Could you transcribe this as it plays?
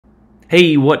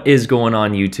Hey, what is going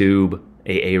on YouTube?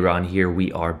 Aaron here.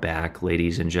 We are back,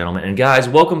 ladies and gentlemen. And guys,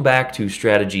 welcome back to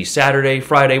Strategy Saturday,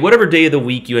 Friday, whatever day of the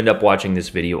week you end up watching this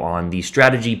video on, the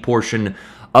strategy portion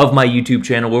of my YouTube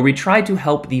channel where we try to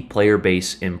help the player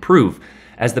base improve.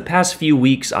 As the past few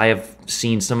weeks, I have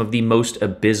seen some of the most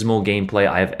abysmal gameplay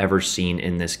I have ever seen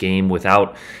in this game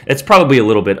without, it's probably a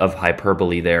little bit of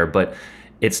hyperbole there, but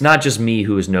it's not just me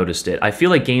who has noticed it. I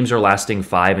feel like games are lasting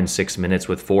 5 and 6 minutes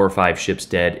with 4 or 5 ships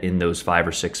dead in those 5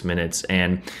 or 6 minutes.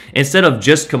 And instead of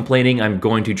just complaining, I'm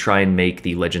going to try and make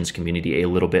the Legends community a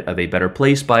little bit of a better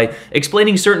place by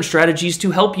explaining certain strategies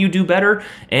to help you do better.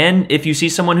 And if you see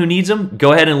someone who needs them,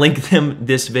 go ahead and link them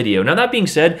this video. Now, that being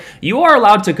said, you are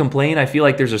allowed to complain. I feel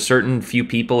like there's a certain few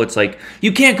people, it's like,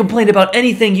 you can't complain about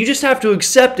anything. You just have to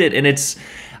accept it. And it's...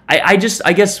 I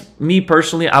guess me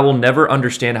personally, I will never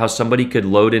understand how somebody could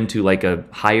load into like a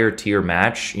higher tier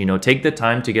match, you know, take the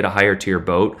time to get a higher tier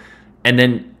boat and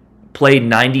then play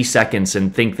 90 seconds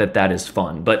and think that that is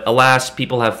fun. But alas,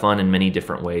 people have fun in many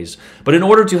different ways. But in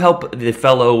order to help the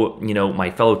fellow, my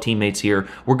fellow teammates here,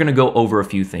 we're going to go over a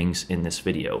few things in this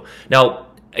video. Now,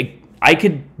 I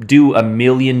could do a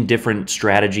million different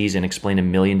strategies and explain a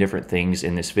million different things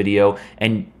in this video,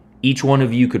 and each one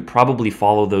of you could probably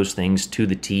follow those things to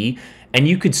the T, and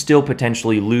you could still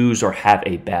potentially lose or have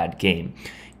a bad game.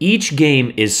 Each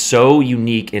game is so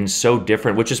unique and so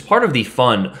different, which is part of the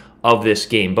fun of this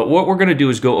game. But what we're going to do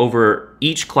is go over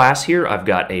each class here. I've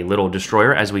got a little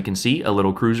destroyer, as we can see, a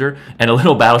little cruiser, and a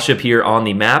little battleship here on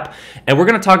the map. And we're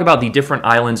going to talk about the different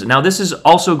islands. Now, this is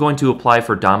also going to apply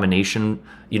for domination,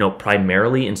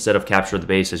 primarily instead of capture the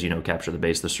base. As you know, capture the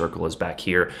base, the circle is back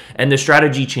here. And the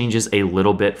strategy changes a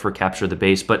little bit for capture the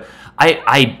base, but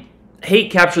I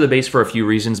hate capture the base for a few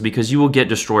reasons, because you will get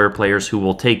destroyer players who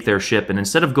will take their ship, and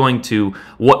instead of going to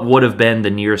what would have been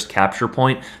the nearest capture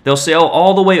point, they'll sail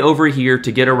all the way over here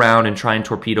to get around and try and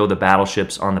torpedo the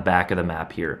battleships on the back of the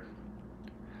map here.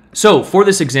 So for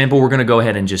this example, we're going to go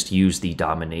ahead and just use the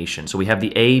domination. So we have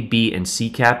the A, B, and C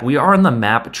cap. We are on the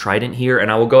map Trident here,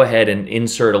 and I will go ahead and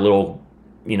insert a little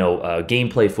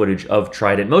gameplay footage of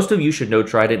Trident. Most of you should know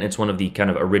Trident. It's one of the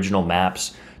kind of original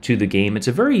maps to the game. It's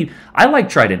a I like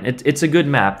Trident. It's a good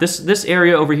map. This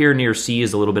area over here near C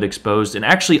is a little bit exposed, and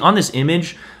actually on this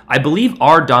image, I believe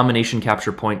our domination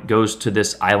capture point goes to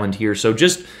this island here, so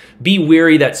just be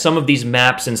wary that some of these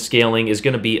maps and scaling is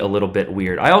going to be a little bit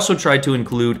weird. I also tried to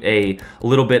include a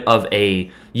little bit of a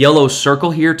yellow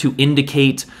circle here to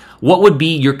indicate what would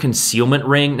be your concealment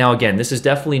ring. Now, again, this is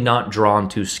definitely not drawn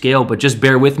to scale, but just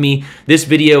bear with me. This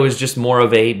video is just more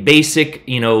of a basic,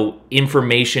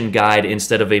 information guide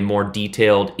instead of a more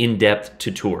detailed, in-depth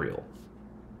tutorial.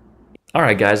 All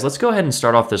right, guys, let's go ahead and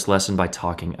start off this lesson by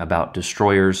talking about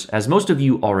destroyers. As most of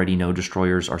you already know,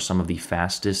 destroyers are some of the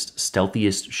fastest,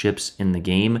 stealthiest ships in the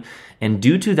game. And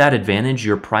due to that advantage,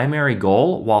 your primary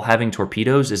goal while having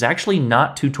torpedoes is actually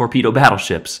not to torpedo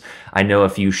battleships. I know a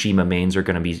few Shima mains are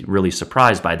going to be really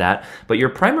surprised by that, but your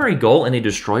primary goal in a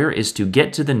destroyer is to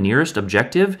get to the nearest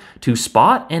objective, to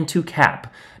spot, and to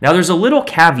cap. Now, there's a little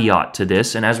caveat to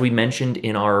this, and as we mentioned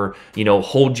in our,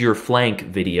 hold your flank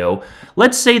video,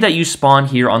 let's say that you spawn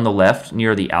here on the left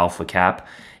near the alpha cap.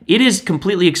 It is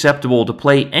completely acceptable to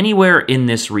play anywhere in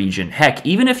this region. Heck,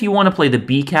 even if you want to play the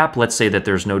B cap, let's say that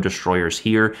there's no destroyers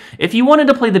here. If you wanted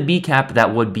to play the B cap,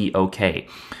 that would be okay.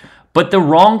 But the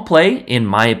wrong play, in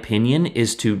my opinion,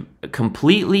 is to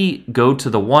completely go to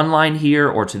the one line here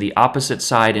or to the opposite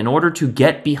side in order to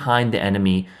get behind the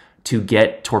enemy to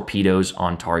get torpedoes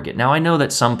on target. Now, I know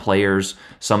that some players,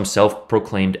 some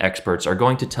self-proclaimed experts are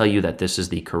going to tell you that this is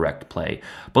the correct play.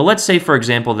 But let's say, for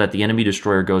example, that the enemy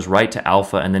destroyer goes right to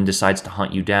alpha and then decides to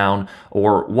hunt you down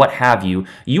or what have you.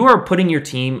 You are putting your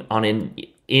team on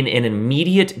in an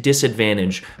immediate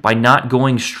disadvantage by not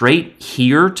going straight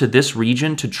here to this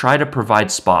region to try to provide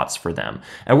spots for them.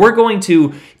 And we're going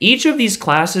to, each of these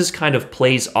classes kind of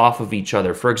plays off of each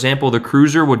other. For example, the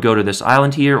cruiser would go to this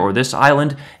island here or this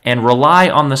island and rely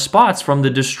on the spots from the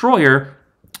destroyer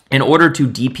in order to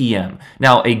DPM.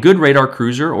 Now, a good radar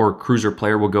cruiser or cruiser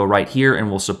player will go right here and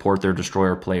will support their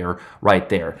destroyer player right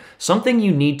there. Something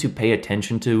you need to pay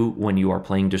attention to when you are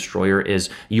playing destroyer is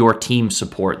your team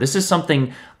support. This is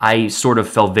something I sort of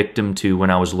fell victim to when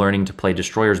I was learning to play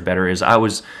destroyers better, is I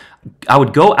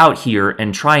would go out here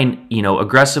and try and,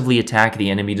 aggressively attack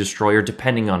the enemy destroyer,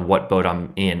 depending on what boat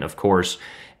I'm in, of course.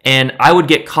 And I would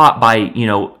get caught by,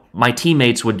 my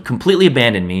teammates would completely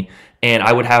abandon me, and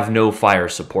I would have no fire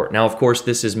support. Now, of course,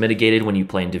 this is mitigated when you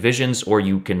play in divisions, or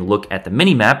you can look at the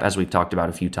mini-map, as we've talked about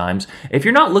a few times. If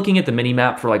you're not looking at the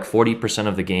mini-map for like 40%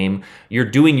 of the game, you're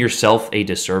doing yourself a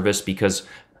disservice, because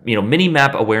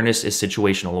mini-map awareness is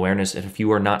situational awareness, and if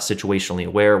you are not situationally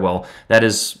aware, well, that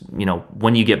is,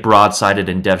 when you get broadsided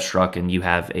and dev struck and you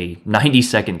have a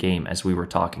 90-second game, as we were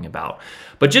talking about.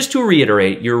 But just to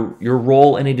reiterate, your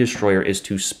role in a destroyer is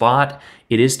to spot,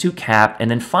 it is to cap, and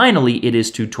then finally, it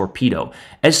is to torpedo.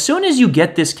 As soon as you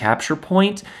get this capture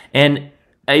point, and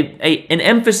an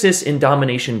emphasis in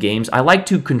domination games, I like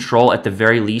to control at the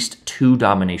very least 2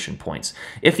 domination points.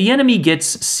 If the enemy gets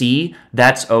C,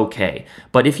 that's okay.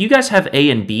 But if you guys have A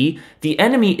and B, the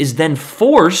enemy is then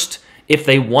forced, if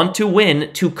they want to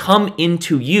win, to come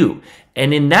into you.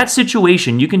 And in that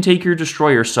situation, you can take your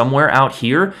destroyer somewhere out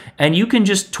here, and you can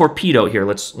just torpedo here.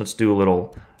 Let's do a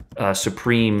little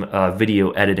supreme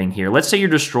video editing here. Let's say your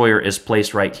destroyer is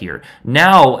placed right here.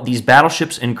 Now, these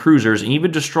battleships and cruisers and even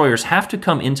destroyers have to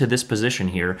come into this position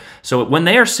here. So when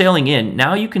they are sailing in,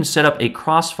 now you can set up a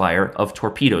crossfire of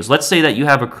torpedoes. Let's say that you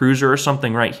have a cruiser or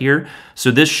something right here.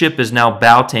 So this ship is now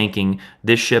bow tanking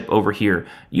this ship over here.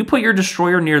 You put your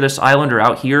destroyer near this island or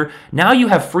out here. Now you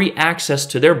have free access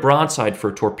to their broadside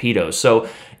for torpedoes. So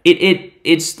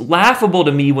it's laughable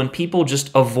to me when people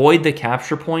just avoid the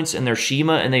capture points in their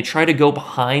Shima and they try to go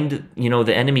behind,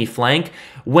 the enemy flank,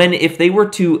 when if they were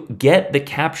to get the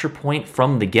capture point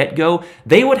from the get-go,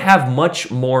 they would have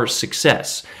much more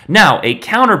success. Now, a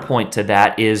counterpoint to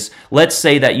that is, let's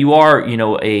say that you are,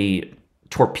 a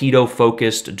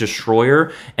torpedo-focused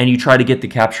destroyer, and you try to get the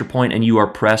capture point and you are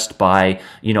pressed by,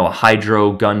 a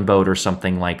hydro gunboat or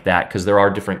something like that, because there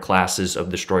are different classes of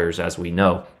destroyers, as we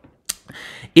know.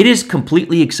 It is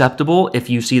completely acceptable if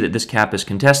you see that this cap is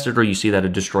contested or you see that a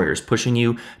destroyer is pushing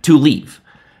you to leave.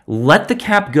 Let the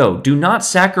cap go. Do not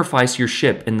sacrifice your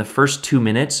ship in the first 2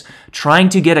 minutes trying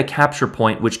to get a capture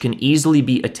point which can easily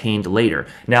be attained later.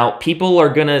 Now,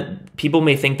 people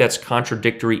may think that's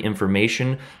contradictory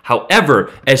information.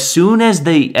 However, as soon as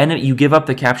you give up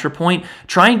the capture point,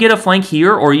 try and get a flank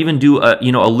here or even do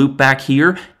a loop back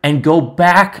here and go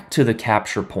back to the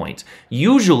capture point.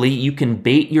 Usually, you can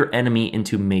bait your enemy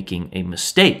into making a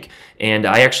mistake. And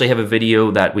I actually have a video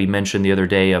that we mentioned the other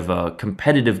day of a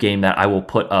competitive game that I will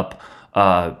put up,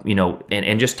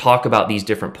 and just talk about these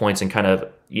different points and kind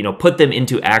of, put them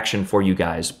into action for you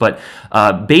guys. But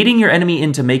baiting your enemy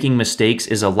into making mistakes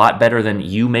is a lot better than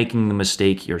you making the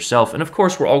mistake yourself. And of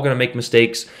course, we're all going to make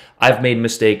mistakes. I've made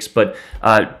mistakes, but,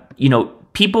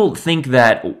 people think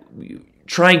that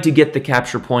trying to get the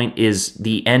capture point is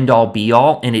the end-all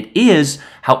be-all, and it is.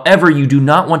 However, you do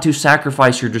not want to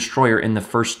sacrifice your destroyer in the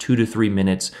first 2 to 3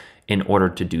 minutes in order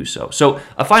to do so. So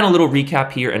a final little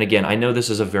recap here, and again, I know this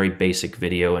is a very basic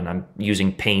video, and I'm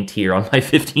using Paint here on my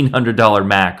 $1,500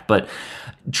 Mac, but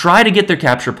try to get their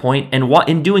capture point, and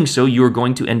in doing so, you are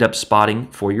going to end up spotting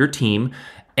for your team,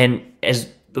 and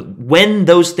when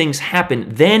those things happen,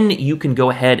 then you can go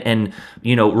ahead and,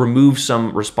 remove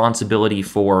some responsibility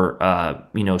for,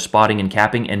 spotting and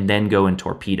capping, and then go and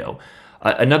torpedo.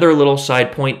 Another little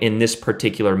side point in this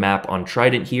particular map on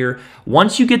Trident here,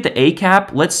 once you get the A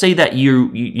cap, let's say that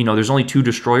there's only 2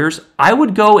 destroyers, I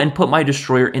would go and put my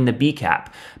destroyer in the B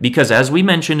cap, because as we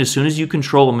mentioned, as soon as you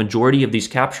control a majority of these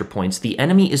capture points, the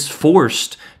enemy is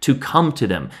forced to come to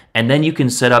them, and then you can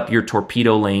set up your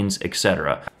torpedo lanes,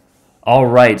 etc. All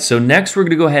right, so next we're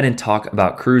going to go ahead and talk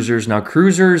about cruisers. Now,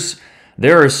 cruisers,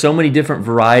 there are so many different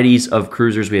varieties of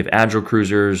cruisers. We have agile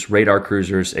cruisers, radar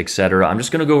cruisers, etc. I'm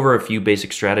just going to go over a few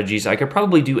basic strategies. I could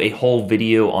probably do a whole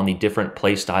video on the different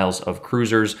play styles of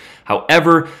cruisers.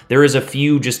 However, there is a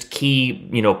few just key,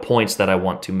 points that I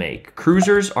want to make.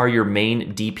 Cruisers are your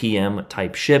main DPM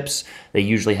type ships. They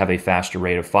usually have a faster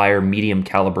rate of fire, medium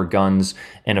caliber guns,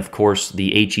 and of course, the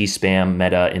HE spam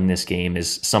meta in this game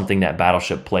is something that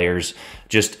Battleship players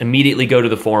just immediately go to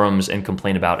the forums and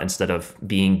complain about instead of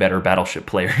being better Battleship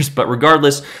players. But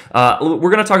regardless, we're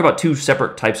going to talk about 2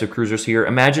 separate types of cruisers here.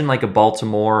 Imagine like a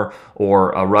Baltimore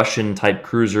or a Russian type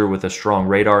cruiser with a strong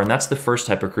radar, and that's the first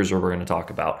type of cruiser we're going to talk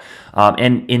about.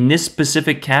 And in this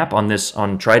specific cap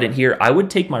on Trident here, I would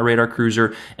take my radar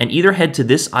cruiser and either head to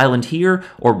this island here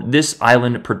or this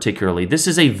island particularly. This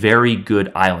is a very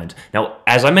good island. Now,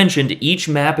 as I mentioned, each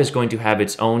map is going to have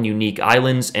its own unique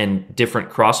islands and different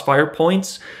crossfire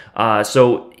points.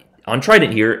 So on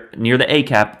Trident here, near the A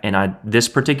cap, and this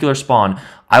particular spawn,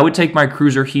 I would take my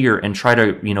cruiser here and try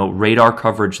to, radar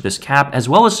coverage this cap, as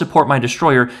well as support my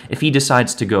destroyer if he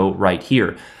decides to go right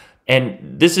here. And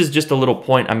this is just a little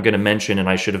point I'm going to mention, and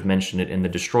I should have mentioned it in the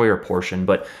destroyer portion,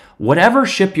 but whatever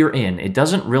ship you're in, it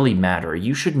doesn't really matter.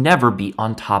 You should never be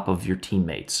on top of your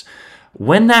teammates.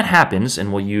 When that happens,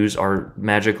 and we'll use our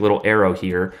magic little arrow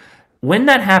here, when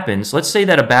that happens, let's say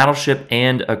that a battleship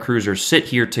and a cruiser sit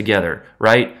here together,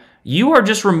 right? you are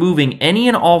just removing any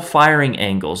and all firing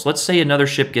angles. Let's say another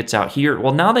ship gets out here.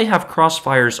 Well, now they have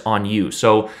crossfires on you.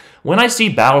 So when I see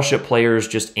battleship players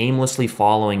just aimlessly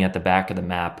following at the back of the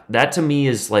map, that to me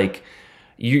is like,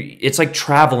 it's like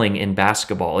traveling in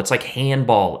basketball. It's like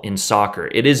handball in soccer.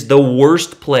 It is the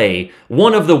worst play,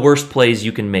 one of the worst plays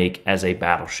you can make as a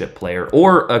battleship player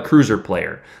or a cruiser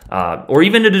player or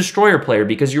even a destroyer player,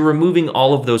 because you're removing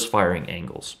all of those firing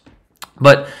angles.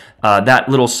 But that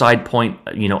little side point,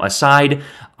 aside,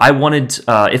 I wanted,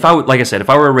 like I said, if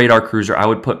I were a radar cruiser, I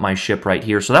would put my ship right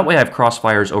here. So that way I have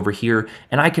crossfires over here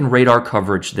and I can radar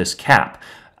coverage this cap.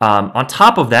 On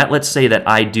top of that, let's say that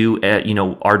I do,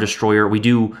 our destroyer, we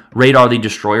do radar the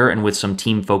destroyer, and with some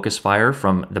team focus fire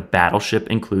from the battleship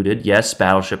included. Yes,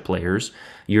 battleship players,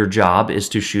 your job is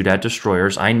to shoot at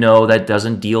destroyers. I know that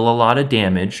doesn't deal a lot of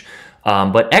damage,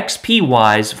 but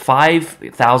XP-wise,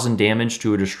 5,000 damage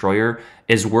to a destroyer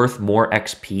is worth more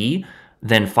XP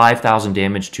than 5,000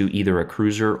 damage to either a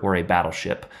cruiser or a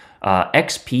battleship.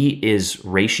 XP is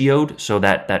ratioed, so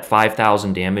that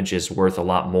 5,000 damage is worth a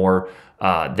lot more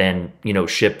than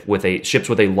ships with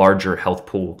a larger health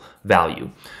pool value.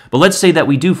 But let's say that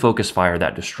we do focus fire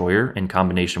that destroyer in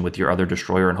combination with your other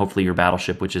destroyer and hopefully your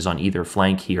battleship, which is on either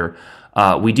flank here.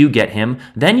 We do get him.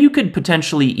 Then you could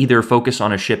potentially either focus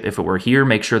on a ship if it were here,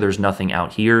 make sure there's nothing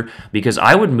out here, because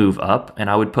I would move up and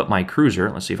I would put my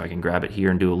cruiser. Let's see if I can grab it here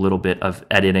and do a little bit of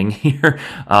editing here.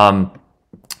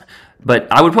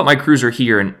 But I would put my cruiser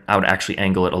here and I would actually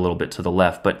angle it a little bit to the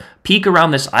left, but peek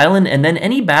around this island, and then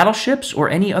any battleships or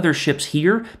any other ships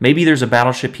here, maybe there's a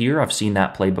battleship here, I've seen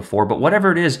that play before, but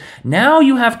whatever it is, now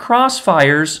you have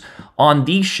crossfires on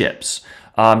these ships.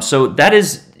 So that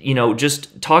is,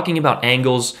 just talking about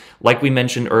angles, like we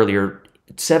mentioned earlier,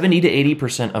 70 to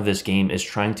 80% of this game is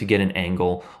trying to get an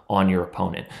angle on your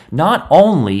opponent. Not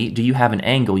only do you have an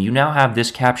angle, you now have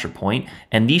this capture point,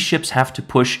 and these ships have to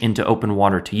push into open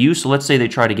water to you. So let's say they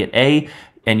try to get A,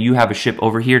 and you have a ship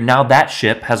over here. Now that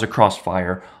ship has a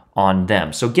crossfire on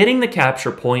them. So getting the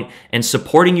capture point and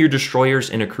supporting your destroyers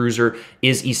in a cruiser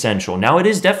is essential. Now, it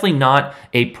is definitely not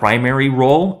a primary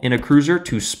role in a cruiser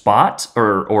to spot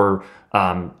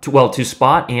to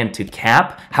spot and to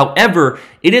cap. However,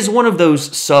 it is one of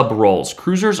those sub roles.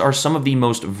 Cruisers are some of the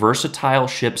most versatile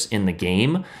ships in the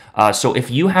game. So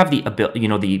if you have the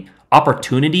the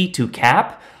opportunity to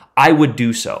cap, I would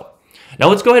do so. Now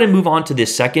let's go ahead and move on to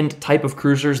this second type of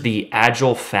cruisers, the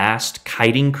agile, fast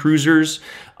kiting cruisers.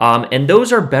 And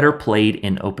those are better played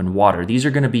in open water. These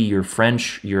are going to be your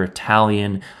French, your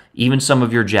Italian, even some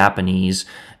of your Japanese.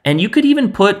 And you could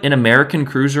even put an American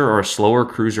cruiser or a slower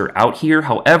cruiser out here.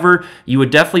 However, you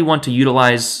would definitely want to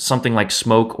utilize something like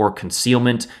smoke or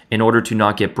concealment in order to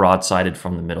not get broadsided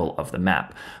from the middle of the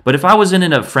map. But if I was in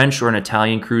a French or an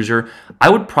Italian cruiser, I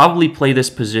would probably play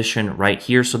this position right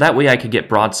here. So that way I could get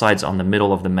broadsides on the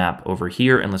middle of the map over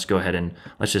here. And let's go ahead and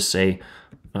let's just say,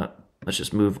 let's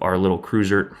just move our little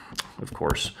cruiser, of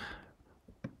course.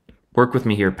 Work with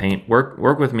me here, paint.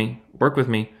 Work with me. Work with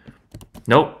me.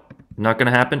 Nope. Not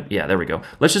going to happen? Yeah, there we go.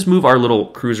 Let's just move our little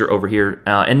cruiser over here.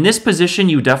 In this position,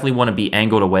 you definitely want to be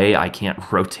angled away. I can't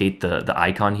rotate the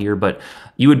icon here, but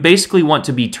you would basically want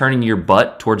to be turning your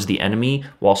butt towards the enemy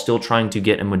while still trying to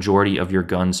get a majority of your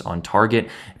guns on target.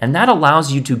 And that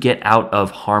allows you to get out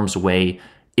of harm's way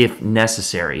if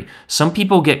necessary. Some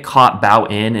people get caught bow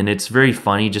in, and it's very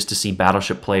funny just to see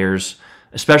battleship players,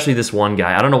 especially this one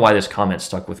guy. I don't know why this comment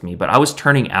stuck with me, but I was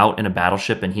turning out in a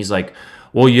battleship, and he's like,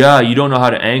 well, yeah, you don't know how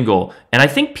to angle. And I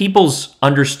think people's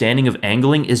understanding of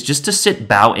angling is just to sit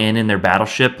bow in their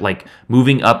battleship, like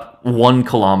moving up 1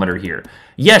 kilometer here.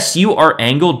 Yes, you are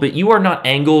angled, but you are not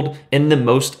angled in the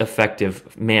most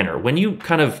effective manner. When you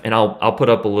kind of, and I'll put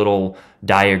up a little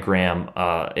diagram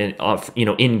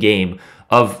in game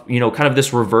of kind of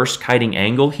this reverse kiting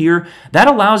angle here, that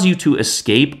allows you to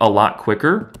escape a lot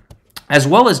quicker, as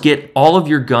well as get all of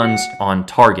your guns on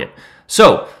target.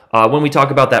 So when we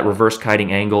talk about that reverse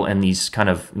kiting angle and these kind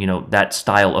of, that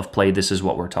style of play, this is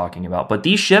what we're talking about. But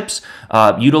these ships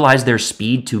utilize their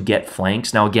speed to get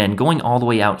flanks. Now, again, going all the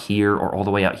way out here or all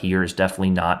the way out here is definitely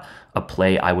not a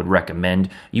play I would recommend.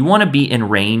 You want to be in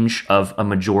range of a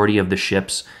majority of the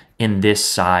ships in this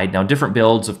side. Now, different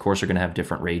builds, of course, are going to have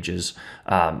different rages,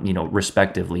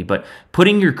 respectively. But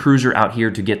putting your cruiser out here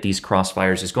to get these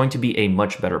crossfires is going to be a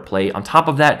much better play. On top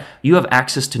of that, you have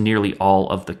access to nearly all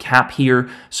of the cap here,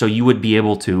 so you would be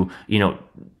able to,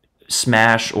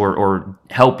 smash or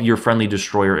help your friendly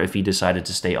destroyer if he decided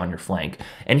to stay on your flank.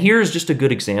 And here's just a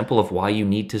good example of why you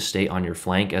need to stay on your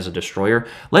flank as a destroyer.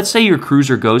 Let's say your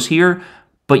cruiser goes here,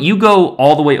 but you go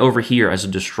all the way over here as a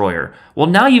destroyer. Well,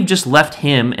 now you've just left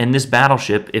him and this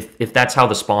battleship, if that's how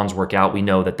the spawns work out. We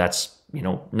know that that's, you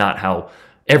know, not how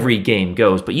every game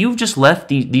goes, but you've just left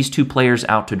these two players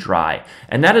out to dry.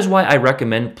 And that is why I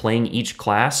recommend playing each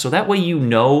class, so that way you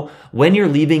know when you're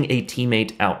leaving a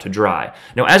teammate out to dry.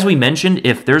 Now, as we mentioned,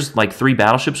 if there's like 3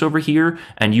 battleships over here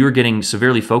and you're getting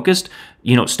severely focused,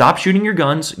 you know, stop shooting your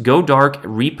guns, go dark,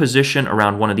 reposition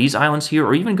around one of these islands here,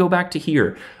 or even go back to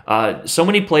here. So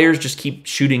many players just keep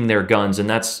shooting their guns, and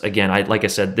that's, again, like I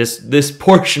said, this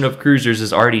portion of cruisers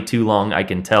is already too long, I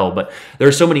can tell, but there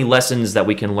are so many lessons that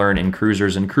we can learn in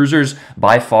cruisers, and cruisers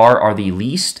by far are the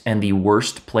least and the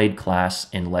worst played class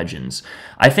in Legends.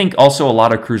 I think also a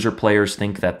lot of cruiser players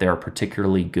think that they're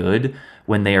particularly good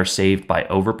when they are saved by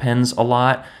overpens a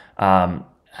lot. I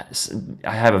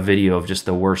have a video of just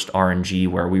the worst RNG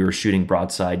where we were shooting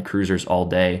broadside cruisers all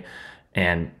day.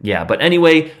 And yeah, but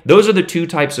anyway, those are the 2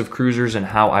 types of cruisers and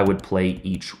how I would play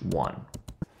each one.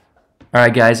 All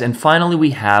right, guys, and finally we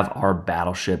have our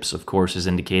battleships, of course, as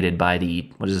indicated by the,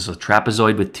 what is this, a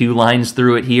trapezoid with 2 lines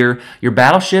through it here. Your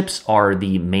battleships are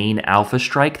the main Alpha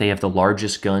Strike. They have the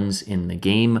largest guns in the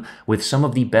game with some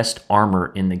of the best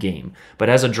armor in the game. But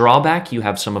as a drawback, you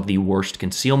have some of the worst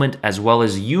concealment, as well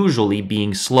as usually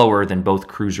being slower than both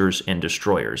cruisers and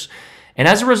destroyers. And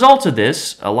as a result of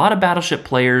this, a lot of battleship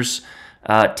players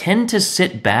tend to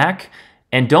sit back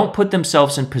and don't put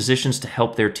themselves in positions to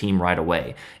help their team right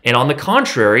away. And on the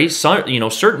contrary,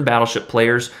 certain battleship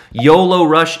players YOLO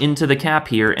rush into the cap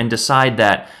here and decide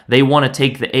that they want to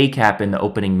take the A cap in the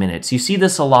opening minutes. You see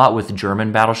this a lot with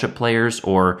German battleship players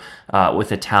or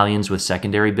with Italians with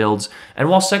secondary builds. And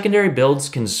while secondary builds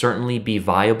can certainly be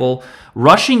viable,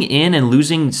 rushing in and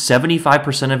losing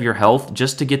 75% of your health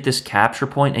just to get this capture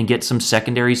point and get some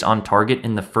secondaries on target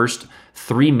in the first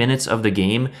 3 minutes of the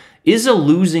game is a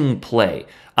losing play.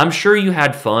 I'm sure you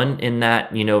had fun in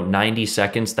that, 90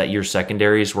 seconds that your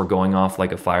secondaries were going off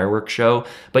like a fireworks show,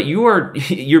 but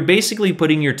you're basically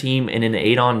putting your team in an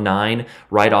 8-on-9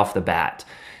 right off the bat.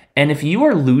 And if you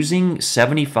are losing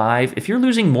if you're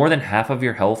losing more than half of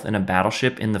your health in a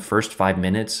battleship in the first 5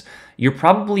 minutes, you're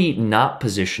probably not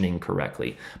positioning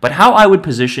correctly. But how I would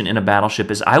position in a battleship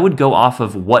is I would go off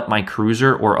of what my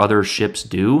cruiser or other ships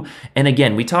do. And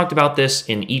again, we talked about this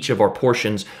in each of our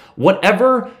portions.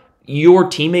 Whatever your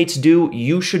teammates do,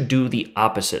 you should do the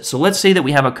opposite. So let's say that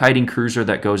we have a kiting cruiser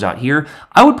that goes out here.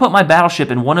 I would put my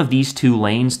battleship in one of these 2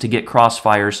 lanes to get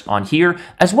crossfires on here,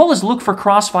 as well as look for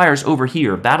crossfires over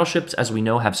here. Battleships, as we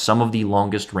know, have some of the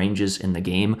longest ranges in the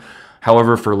game.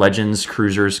 However, for Legends,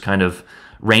 cruisers kind of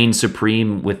reign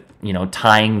supreme with,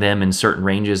 tying them in certain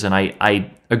ranges. And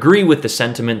I agree with the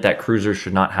sentiment that cruisers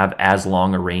should not have as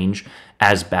long a range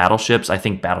as battleships. I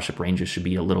think battleship ranges should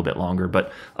be a little bit longer,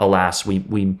 but alas,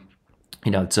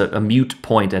 it's a mute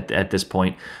point at this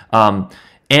point.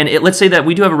 And let's say that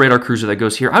we do have a radar cruiser that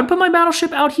goes here. I would put my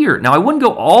battleship out here. Now, I wouldn't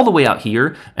go all the way out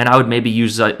here, and I would maybe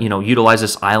utilize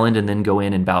this island and then go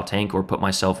in and bow tank or put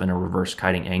myself in a reverse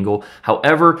kiting angle.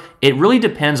 However, it really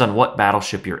depends on what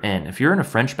battleship you're in. If you're in a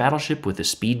French battleship with a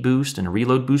speed boost and a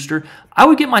reload booster, I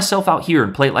would get myself out here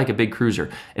and play it like a big cruiser.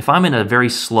 If I'm in a very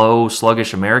slow,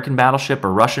 sluggish American battleship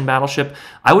or Russian battleship,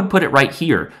 I would put it right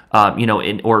here,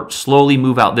 or slowly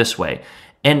move out this way.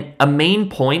 And a main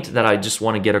point that I just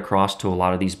want to get across to a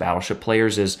lot of these battleship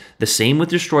players is the same with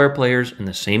destroyer players and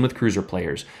the same with cruiser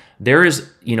players. There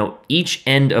is, each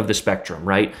end of the spectrum,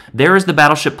 right? There is the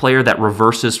battleship player that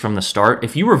reverses from the start.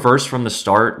 If you reverse from the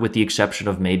start, with the exception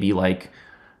of maybe like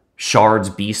Shards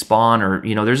B spawn, or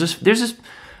there's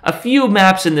a few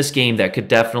maps in this game that could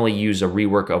definitely use a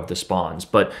rework of the spawns.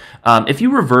 But if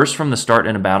you reverse from the start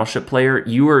in a battleship player,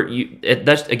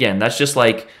 that's just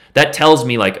like, that tells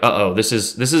me like, this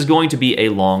is going to be a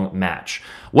long match.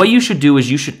 What you should do is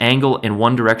you should angle in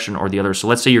one direction or the other. So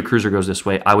let's say your cruiser goes this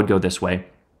way, I would go this way.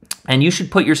 And you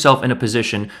should put yourself in a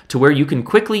position to where you can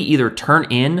quickly either turn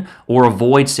in or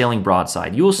avoid sailing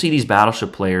broadside. You will see these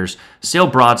battleship players sail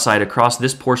broadside across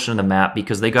this portion of the map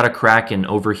because they got a Kraken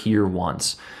over here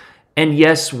once. And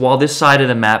yes, while this side of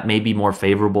the map may be more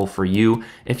favorable for you,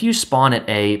 if you spawn at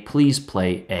A, please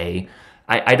play A.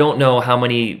 I don't know how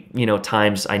many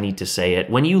times I need to say it.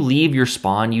 When you leave your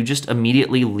spawn, you just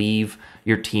immediately leave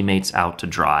your teammates out to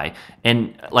dry.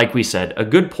 And like we said, a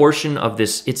good portion of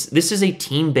this is a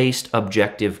team-based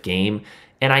objective game.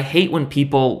 And I hate when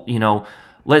people,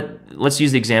 let's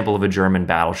use the example of a German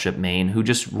battleship main who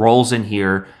just rolls in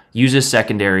here, uses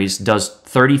secondaries, does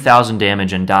 30,000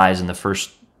 damage and dies in the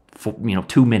first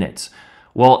 2 minutes.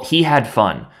 Well, he had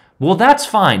fun. Well, that's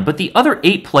fine, but the other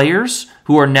 8 players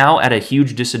who are now at a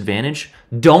huge disadvantage,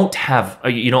 don't have,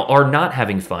 are not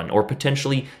having fun or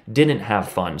potentially didn't have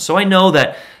fun. So I know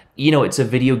that, it's a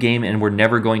video game and we're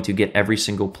never going to get every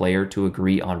single player to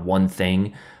agree on one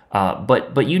thing.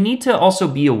 But you need to also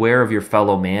be aware of your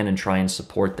fellow man and try and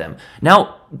support them.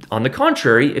 Now, on the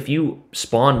contrary, if you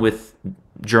spawn with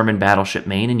German battleship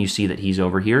main and you see that he's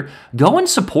over here, go and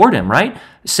support him, right?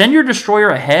 Send your destroyer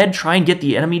ahead, try and get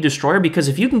the enemy destroyer, because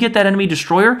if you can get that enemy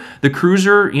destroyer, the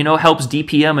cruiser, helps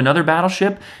DPM another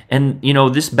battleship, and,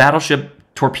 this battleship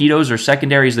torpedoes or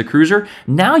secondaries the cruiser,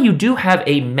 now you do have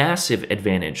a massive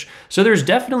advantage. So there's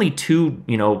definitely two,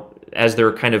 as there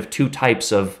are kind of two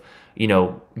types of,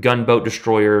 gunboat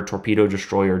destroyer, torpedo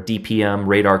destroyer, DPM,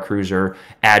 radar cruiser,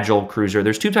 agile cruiser.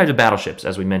 There's two types of battleships,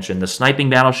 as we mentioned, the sniping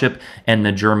battleship and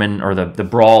the German or the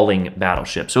brawling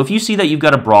battleship. So if you see that you've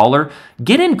got a brawler,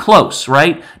 get in close,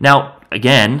 right? Now,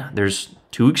 again, there's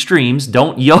two extremes.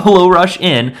 Don't YOLO rush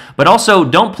in, but also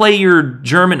don't play your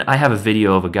German. I have a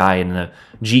video of a guy in the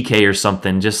GK or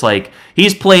something, just like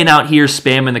he's playing out here,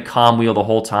 spamming the comm wheel the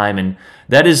whole time, and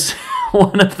that is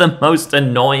one of the most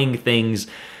annoying things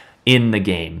in the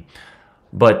game.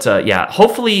 But yeah,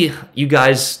 hopefully you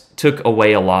guys took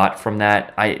away a lot from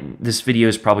that. This video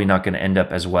is probably not going to end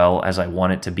up as well as I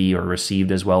want it to be, or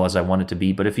received as well as I want it to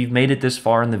be. But if you've made it this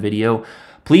far in the video,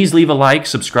 please leave a like,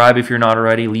 subscribe if you're not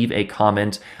already, leave a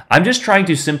comment. I'm just trying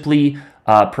to simply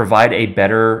provide a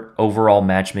better overall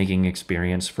matchmaking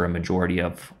experience for a majority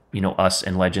of us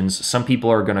and Legends. Some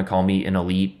people are going to call me an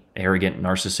elite, arrogant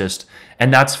narcissist,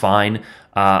 and that's fine.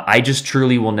 I just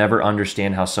truly will never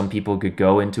understand how some people could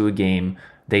go into a game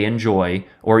they enjoy,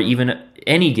 or even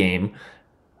any game,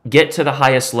 get to the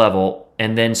highest level,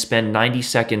 and then spend 90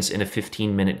 seconds in a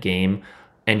 15-minute game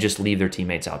and just leave their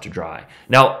teammates out to dry.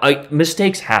 Now,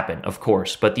 mistakes happen, of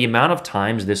course, but the amount of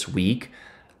times this week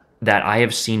that I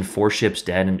have seen 4 ships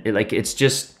dead, and it's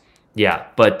just, yeah.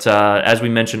 But as we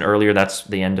mentioned earlier, that's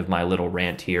the end of my little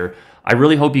rant here. I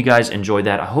really hope you guys enjoyed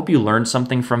that. I hope you learned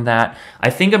something from that. I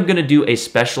think I'm going to do a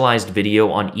specialized video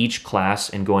on each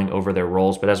class and going over their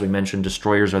roles. But as we mentioned,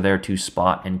 destroyers are there to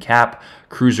spot and cap.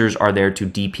 Cruisers are there to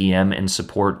DPM and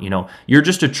support. You're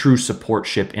just a true support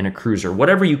ship in a cruiser.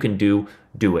 Whatever you can do,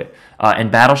 do it.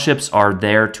 And battleships are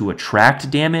there to attract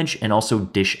damage and also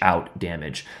dish out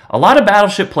damage. A lot of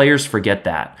battleship players forget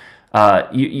that.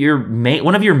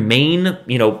 One of your main,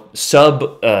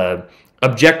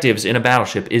 objectives in a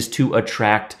battleship is to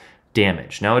attract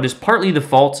damage. Now, it is partly the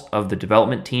fault of the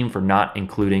development team for not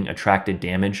including attracted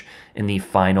damage in the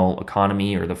final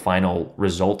economy or the final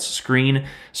results screen.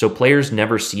 So players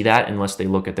never see that unless they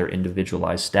look at their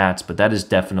individualized stats, but that is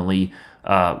definitely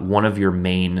one of your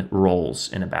main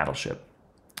roles in a battleship.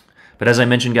 But as I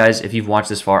mentioned, guys, if you've watched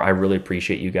this far, I really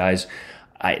appreciate you guys.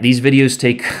 These videos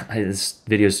this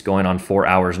video's going on 4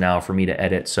 hours now for me to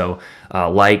edit. So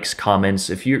likes,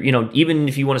 comments, if you're, even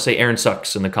if you want to say Aaron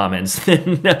sucks in the comments,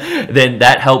 then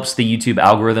that helps the YouTube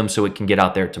algorithm so it can get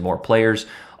out there to more players.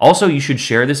 Also, you should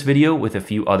share this video with a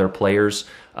few other players.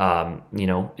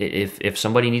 If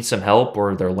somebody needs some help,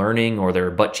 or they're learning, or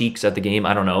they're butt cheeks at the game,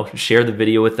 I don't know, share the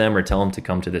video with them or tell them to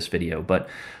come to this video. But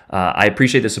I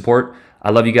appreciate the support.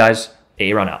 I love you guys.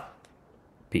 Aaron out.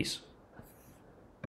 Peace.